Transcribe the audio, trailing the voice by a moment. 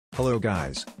Hello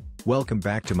guys. Welcome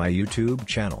back to my YouTube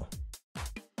channel.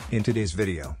 In today's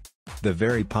video, the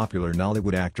very popular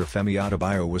Nollywood actor Femi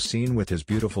Adebayo was seen with his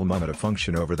beautiful mum at a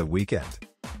function over the weekend.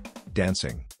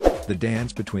 Dancing. The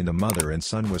dance between the mother and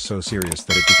son was so serious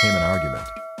that it became an argument.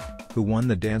 Who won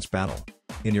the dance battle?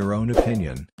 In your own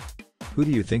opinion, who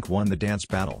do you think won the dance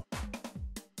battle?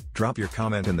 Drop your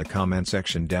comment in the comment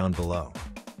section down below.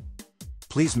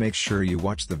 Please make sure you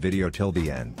watch the video till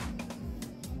the end.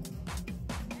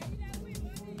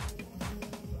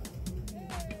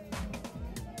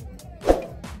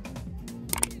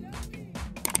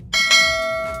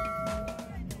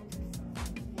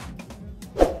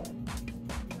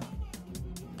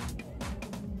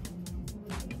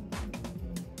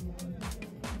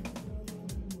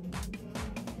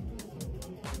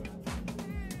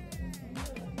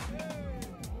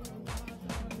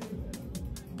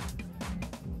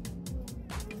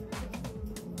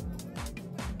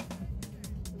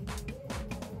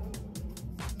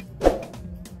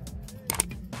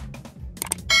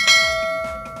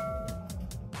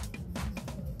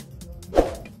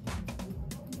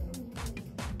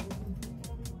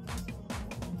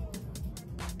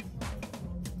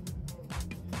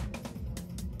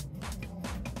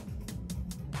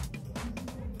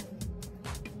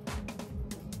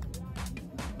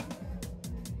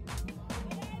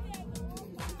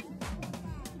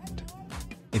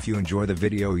 If you enjoy the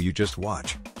video you just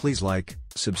watched, please like,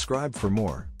 subscribe for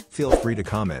more, feel free to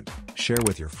comment, share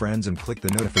with your friends and click the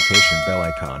notification bell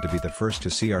icon to be the first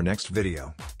to see our next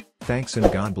video. Thanks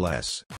and God bless.